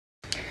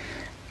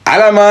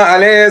Alama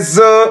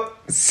aleso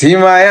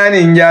simaya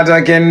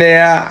ninjata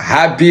kendea.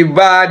 Happy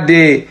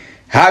birthday.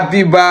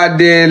 Happy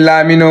birthday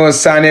Lamino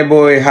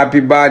Sannehboy.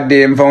 Happy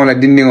birthday mfawona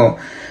dindingo.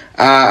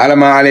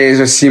 Alama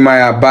aleso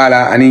simaya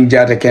bala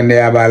aninjata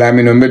kendea bala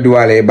Lamino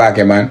meduale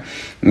bake man.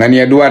 Ngani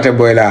ya duwate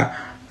boy la.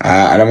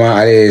 Alama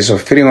aleso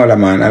firingo la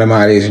man.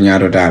 Alama aleso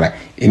nyato tala.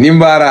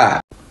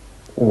 Inimbara.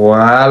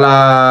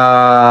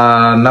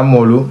 Wala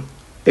namolu.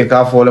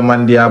 Eka fole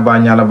mandia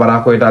banyala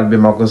barako ital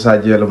bima ko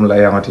sajelum la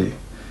yamati.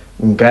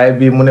 Guy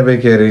bi mu ne be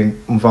kering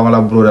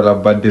mfamala broda la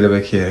badde le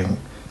be kering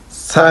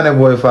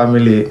Sannehboy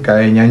family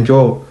kay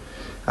nyanjo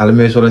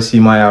alme so la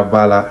sima ya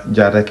bala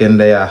jata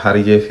kende ya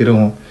harije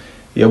firu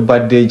yo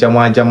badde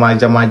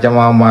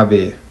jama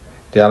mabe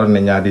te ala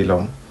ne nyaadi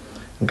lom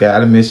kay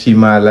alme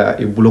sima la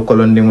e bulo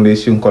kolondingo le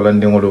sin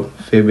kolondingo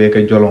febe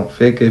ke jolon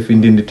feke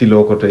findindi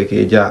tilo ko to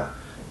ke ja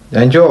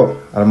nyanjo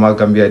alma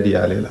gambia di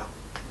alela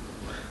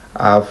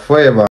a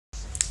foeba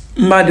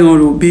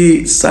Mbadiŋolu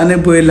bi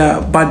Sannehboy la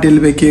birthday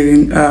be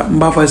kering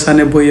mbafa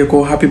Sannehboy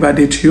ko happy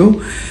birthday to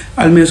you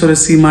alme so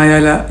sima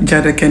yala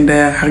jada kenda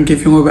ya hanke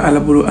fingo be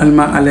ala bulu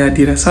alma ala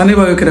dira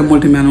Sannehboy ko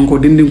molti menon ko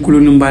dindin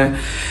kulunu mbale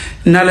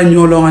nala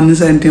nyolo ngani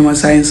sante ma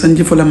sayin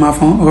sanji fola ma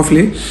fon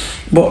rofle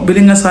bo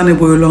bilinga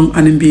Sannehboy long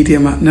ani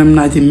mbitema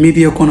namnaji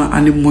media kono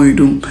ani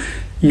moydum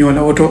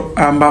nyola woto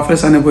mbafa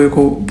Sannehboy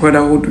ko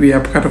brotherhood we are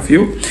proud of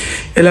you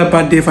ela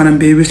birthday fana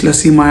babies la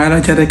sima yala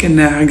jada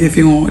kenda hanke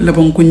fingo la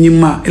bon ko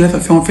nyimma ela fa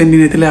fon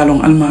fendine tele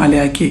along alma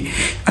ala ki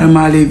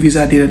alma ala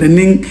visa dira the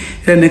ning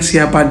the next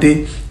year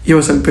birthday you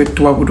celebrate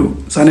to Wabudu.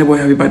 Sannehboy,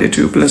 happy birthday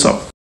to you. Bless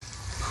up.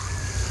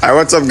 Hi,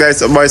 what's up,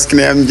 guys? Boy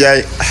Skinny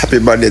MJ. Happy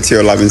birthday to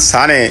you, loving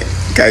Sane.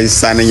 Guys,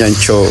 Sane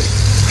Yancho.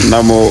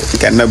 Namo,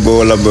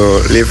 Canabo,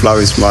 Labo, live love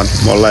is man.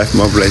 More life,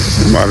 more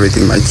blessings, more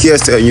everything, man.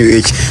 Cheers to a new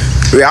age.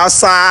 We're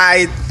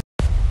outside.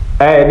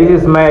 Hey,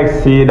 this is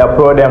Mike C, the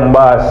pro dem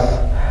boss.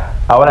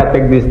 I want to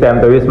take this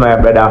time to wish my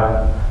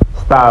brother,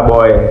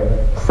 Starboy,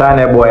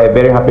 Sannehboy,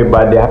 very happy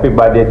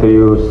birthday to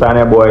you,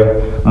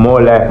 Sannehboy.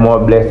 More life, more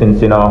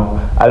blessings, you know.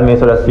 Alme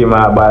so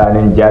sima bala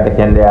ninja te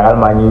kende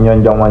alma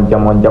nyon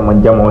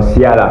jamon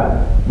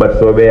siala, but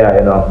so be you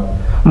know.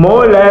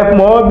 More life,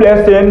 more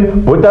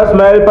blessing. Put a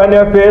smile on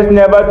your face,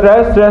 never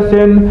try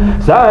stressing.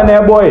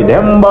 Sannehboy,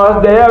 them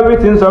boss they are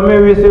waiting, so me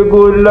wish you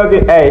good luck.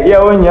 Hey,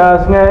 yo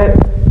nyas ngai.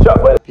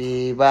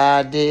 Happy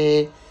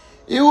birthday.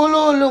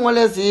 Iwululu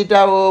ngole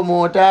sita o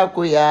mota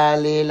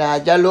kuyalela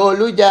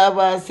jalolu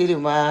jaba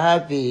sirima.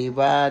 Happy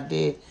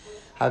birthday.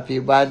 Happy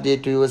birthday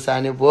to you,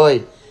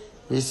 Sannehboy.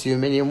 Wish you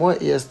many more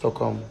years to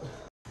come.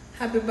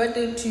 Happy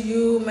birthday to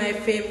you, my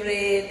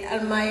favorite.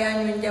 Almaya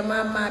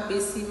nyunjama ma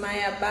besi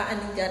maya ba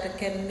aninjata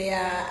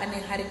kendea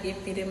ani harike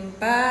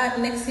firimba.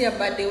 Next year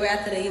birthday we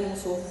atre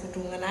muso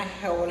futunga na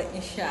hewle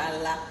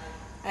inshallah.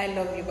 I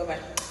love you, bye bye.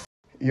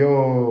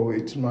 Yo,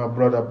 it's my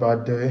brother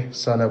birthday,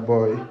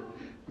 Sannehboy.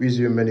 Wish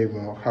you many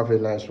more. Have a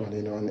nice one,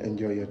 you know, and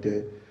enjoy your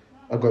day.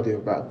 I got your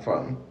back,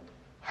 fam.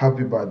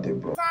 Happy birthday,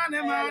 bro.